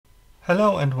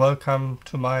Hello and welcome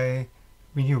to my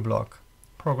video blog,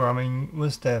 Programming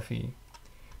with Delphi.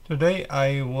 Today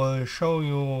I will show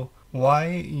you why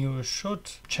you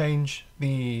should change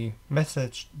the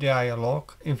message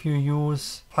dialog if you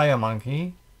use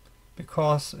Firemonkey,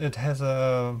 because it has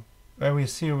a very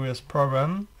serious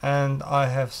problem and I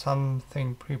have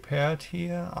something prepared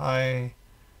here. I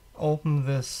open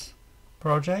this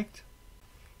project.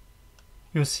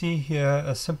 You see here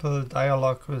a simple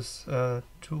dialog with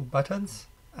two buttons,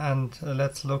 and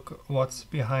let's look what's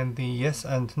behind the yes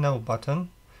and no button.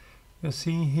 You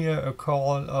see here a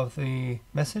call of the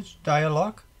message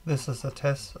dialog. This is a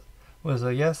test with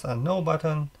a yes and no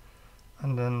button,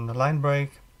 and then the line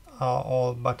break. Are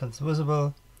all buttons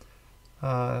visible?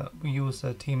 We use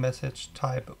a TMessage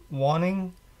type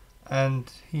warning,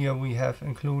 and here we have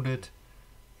included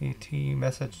the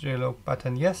TMessage-Dialog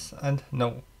button yes and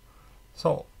no.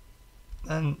 So,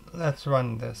 and let's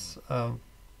run this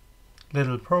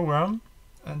little program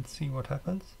and see what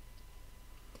happens.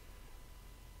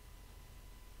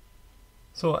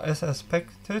 So, as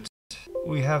expected,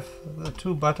 we have the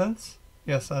two buttons,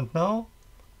 yes and no,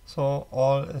 so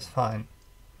all is fine.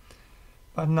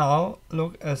 But now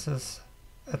look at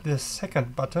this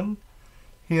second button.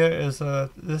 Here is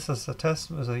this is a test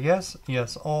with a yes,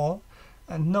 yes all,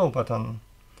 and no button.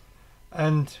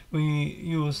 And we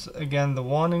use again the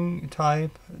warning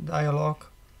type dialog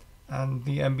and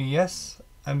the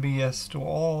MB to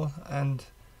all, and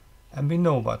MB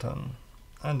no button.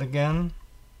 And again,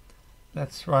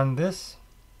 let's run this.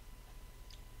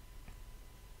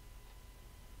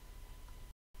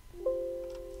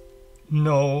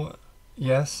 No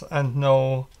yes and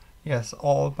no yes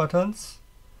all buttons.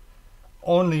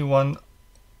 Only one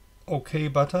OK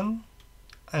button.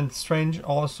 And strange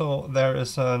also, there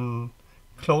is a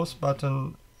close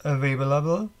button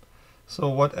available. So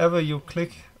whatever you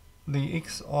click, the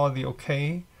X or the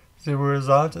OK, the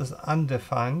result is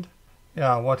undefined.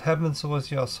 Yeah, what happens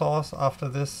with your source after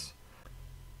this,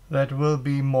 that will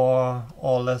be more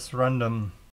or less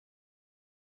random.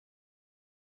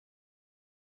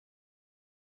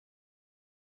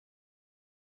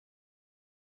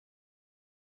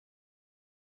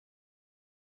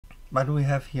 But we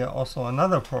have here also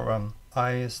another program.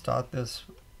 I start this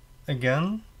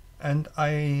again, and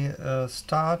I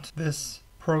start this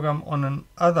program on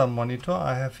another monitor.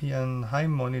 I have here a high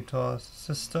monitor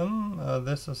system.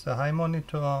 This is the high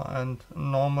monitor, and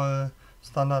normal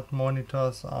standard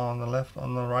monitors are on the left,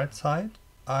 on the right side.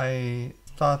 I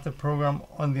start the program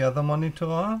on the other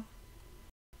monitor,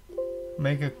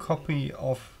 make a copy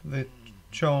of the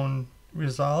shown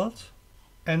result,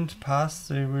 and pass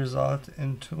the result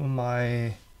into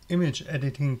my image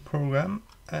editing program.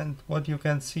 And what you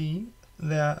can see,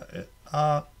 there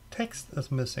are text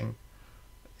is missing.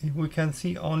 We can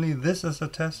see only this is a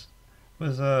test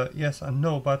with a yes and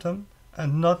no button,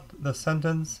 and not the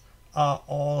sentence are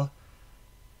all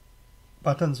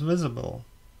buttons visible.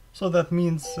 So that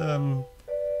means in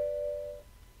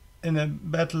a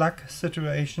bad luck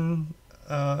situation,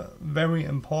 very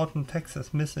important text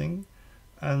is missing,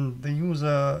 and the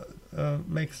user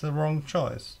makes the wrong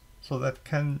choice. So that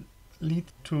can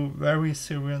lead to very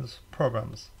serious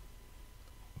problems.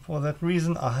 For that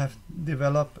reason, I have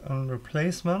developed a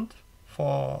replacement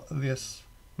for this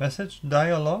message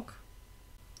dialog.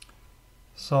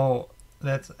 So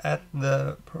let's add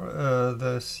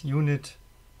this unit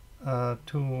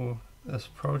to this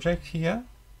project here.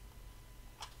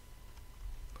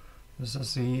 This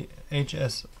is the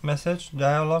HS message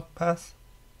dialog path.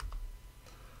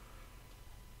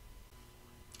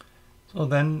 So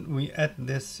then we add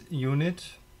this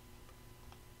unit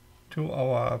to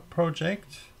our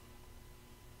project,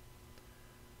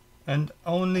 and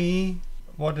only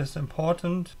what is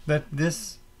important, that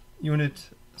this unit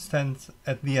stands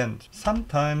at the end.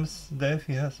 Sometimes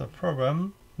Delphi has a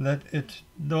problem that it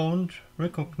don't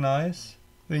recognize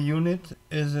the unit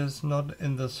is not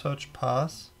in the search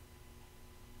path.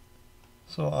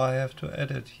 So I have to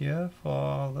add it here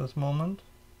for this moment.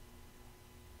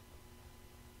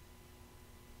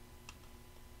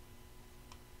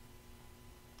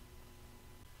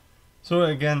 So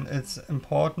again, it's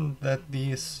important that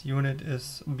this unit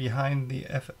is behind the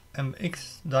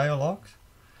FMX-Dialog,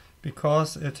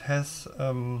 because it has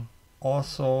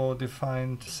also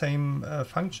defined same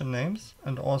function names,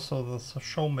 and also the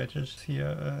show messages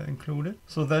here included,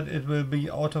 so that it will be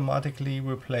automatically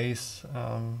replace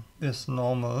this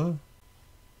normal.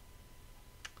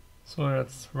 So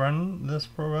let's run this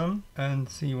program and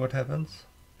see what happens.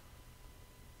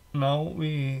 Now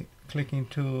we click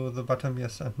into the button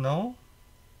yes and no.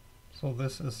 So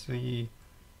this is the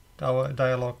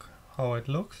dialog, how it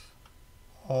looks.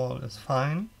 all is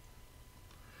fine.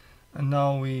 And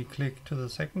now we click to the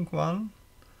second one,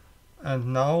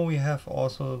 and now we have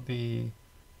also the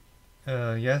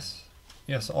yes,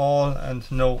 yes all,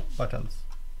 and no buttons.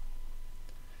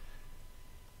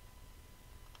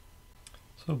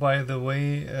 So by the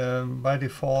way, by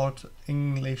default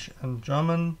English and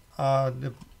German are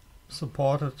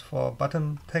supported for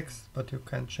button text, but you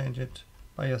can change it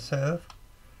by yourself,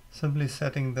 simply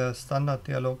setting the standard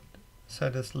dialog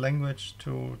set as language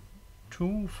to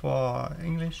 2 for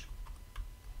English.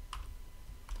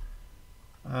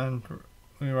 And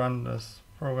we run this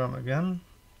program again.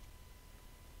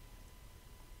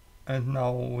 And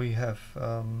now we have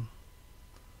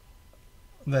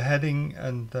the heading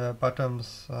and the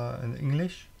buttons in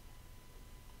English.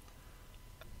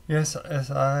 Yes, as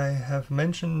I have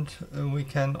mentioned, we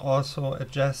can also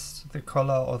adjust the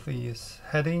color of this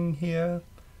heading here,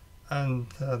 and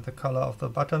the color of the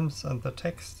buttons and the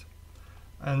text.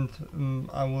 And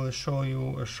I will show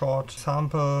you a short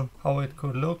sample how it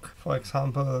could look. For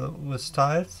example, with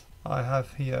styles. I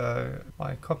have here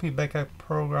my copy backup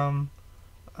program,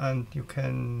 and you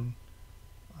can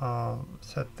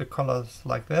set the colors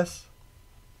like this.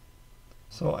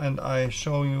 So, and I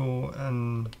show you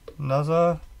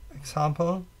another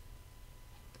example.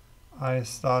 I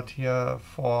start here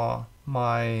for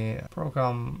my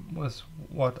program with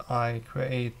what I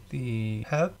create the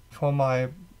help for my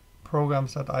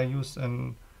programs that I use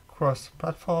in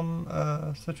cross-platform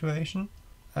situation.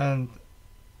 And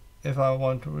if I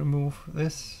want to remove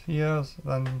this here,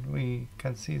 then we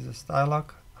can see this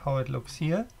dialog, how it looks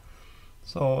here.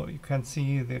 So you can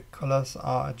see the colors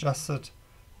are adjusted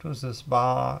to this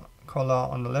bar color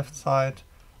on the left side.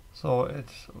 So it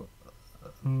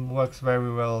works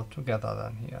very well together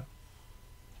then here.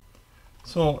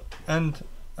 So, and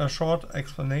a short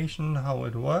explanation how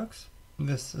it works.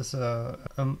 This is a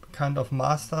kind of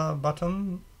master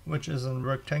button, which is a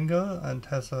rectangle and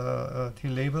has a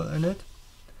T-label in it.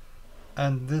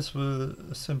 And this will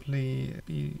simply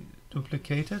be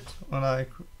duplicated when I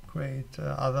create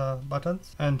other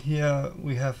buttons. And here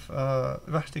we have a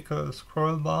vertical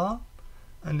scroll bar,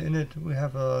 and in it we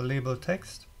have a label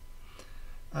text.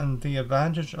 And the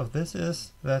advantage of this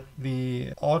is that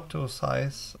the auto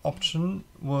size option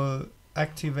will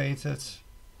activate it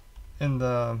in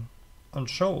the on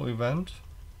show event.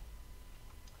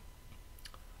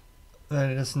 Then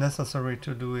it is necessary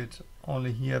to do it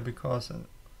only here, because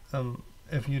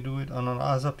if you do it on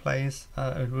another place,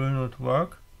 it will not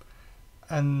work.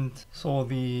 And so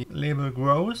the label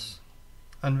grows,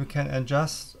 and we can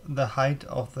adjust the height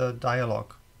of the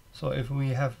dialog. So if we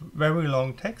have very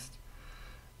long text,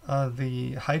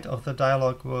 the height of the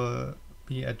dialog will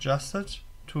be adjusted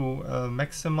to a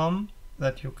maximum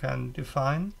that you can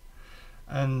define.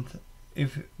 And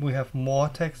if we have more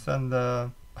text than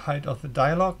the height of the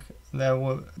dialog, there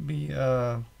will be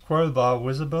a scroll bar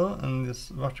visible in this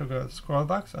vertical scroll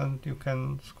box, and you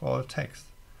can scroll text.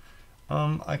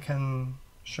 I can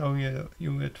show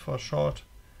you it for short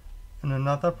in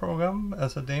another program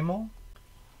as a demo.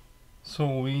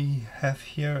 So we have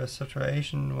here a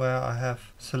situation where I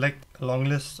have select a long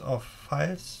list of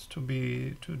files to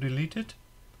be deleted,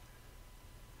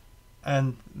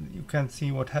 and you can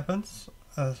see what happens.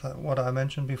 As what I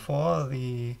mentioned before,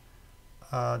 the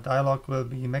dialog will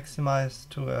be maximized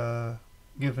to a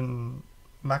given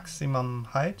maximum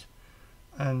height,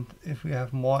 and if we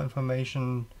have more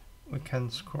information, we can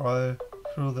scroll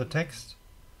through the text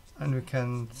and we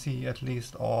can see at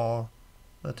least all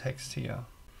the text here.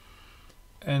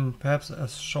 And perhaps a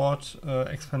short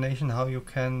explanation how you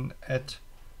can add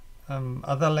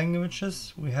other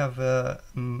languages. We have a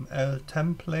L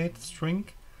template string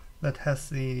that has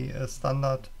the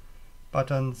standard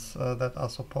buttons that are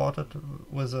supported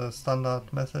with a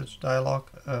standard message dialog,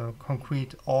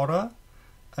 concrete order,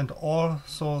 and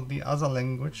also the other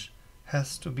language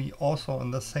has to be also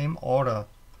in the same order,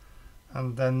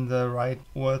 and then the right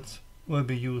words will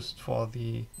be used for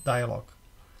the dialog.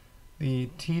 The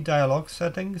T-dialog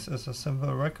settings is a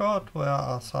simple record where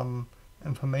are some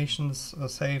informations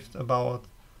saved about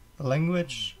the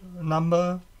language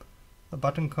number, the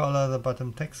button color, the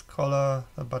button text color,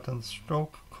 the button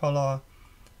stroke color,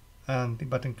 and the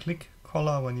button click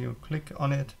color when you click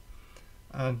on it.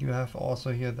 And you have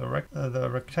also here the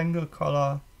rectangle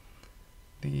color,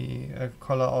 the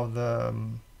color of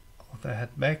the head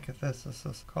back. This is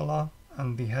this color,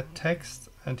 and the head text.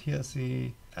 And here's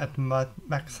the at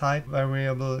max height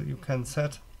variable you can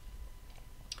set.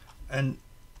 And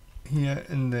here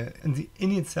in the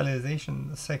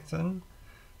initialization section,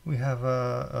 we have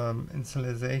a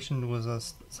initialization with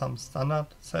some standard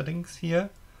settings here,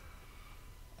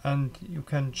 and you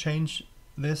can change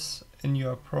this in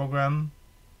your program,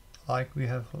 like we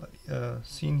have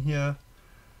seen here,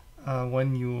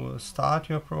 when you start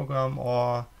your program,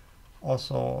 or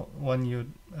also when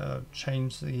you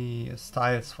change the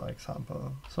styles, for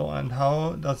example. So, and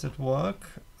how does it work?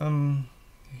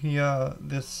 Here,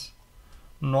 this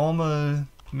normal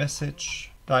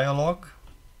message dialog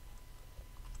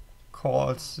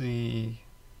calls the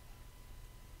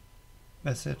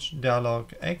message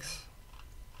dialog X,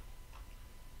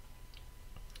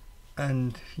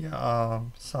 and here are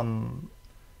some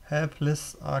help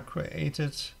lists are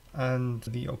created, and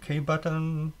the OK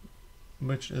button,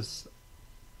 which is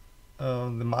the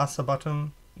master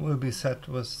button, will be set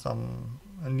with some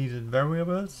needed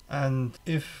variables, and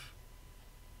if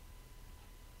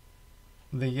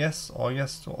the yes or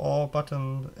yes to all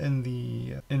button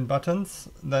in buttons,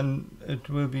 then it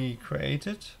will be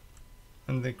created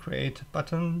in the create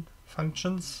button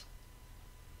functions,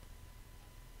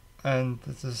 and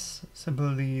this is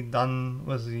simply done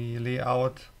with the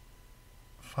layout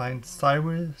find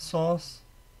style source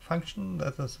function.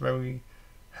 That is very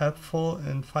helpful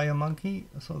in Firemonkey.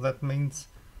 So that means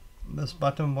this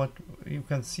button, what you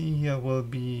can see here, will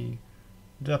be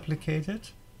duplicated,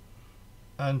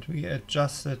 and we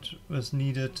adjust it with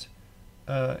needed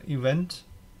event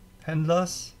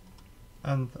handlers,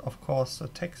 and of course the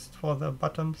text for the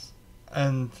buttons,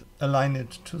 and align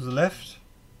it to the left.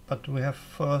 But we have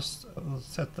first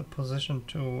set the position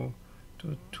to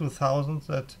 2000,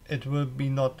 that it will be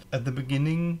not at the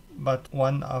beginning, but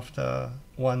one after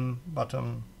one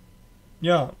button.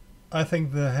 Yeah, I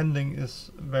think the handling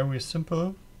is very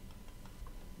simple.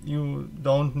 You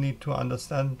don't need to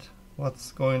understand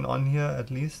what's going on here, at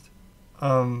least.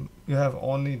 You have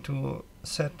only to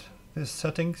set these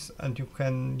settings and you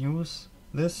can use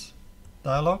this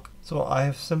dialog. So I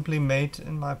have simply made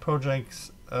in my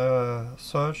projects a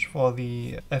search for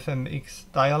the FMX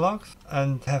dialogs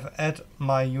and have add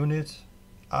my unit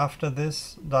after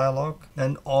this dialog,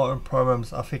 and all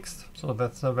programs are fixed. So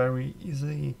that's a very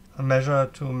easy measure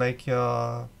to make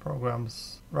your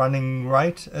programs running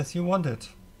right as you want it.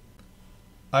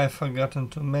 I've forgotten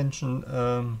to mention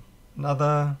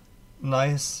another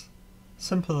nice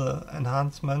simple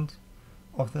enhancement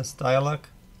of this dialog.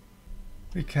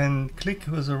 We can click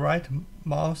with the right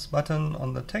mouse button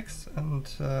on the text, and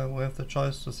we have the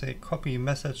choice to say copy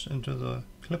message into the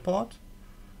clipboard,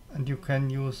 and you can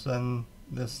use then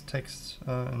this text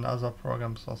in other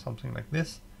programs or something like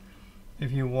this.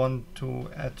 If you want to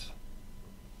add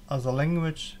other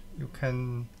language, you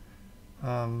can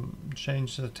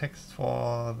change the text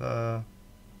for the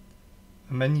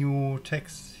menu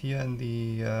text here in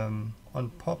the on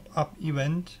pop-up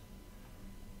event.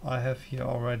 I have here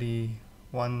already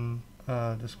one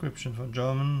description for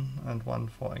German and one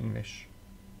for English.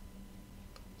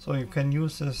 So you can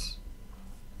use this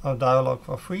dialog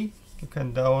for free. You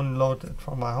can download it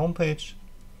from my homepage.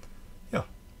 Yeah,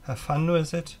 have fun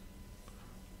with it.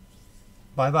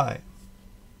 Bye bye.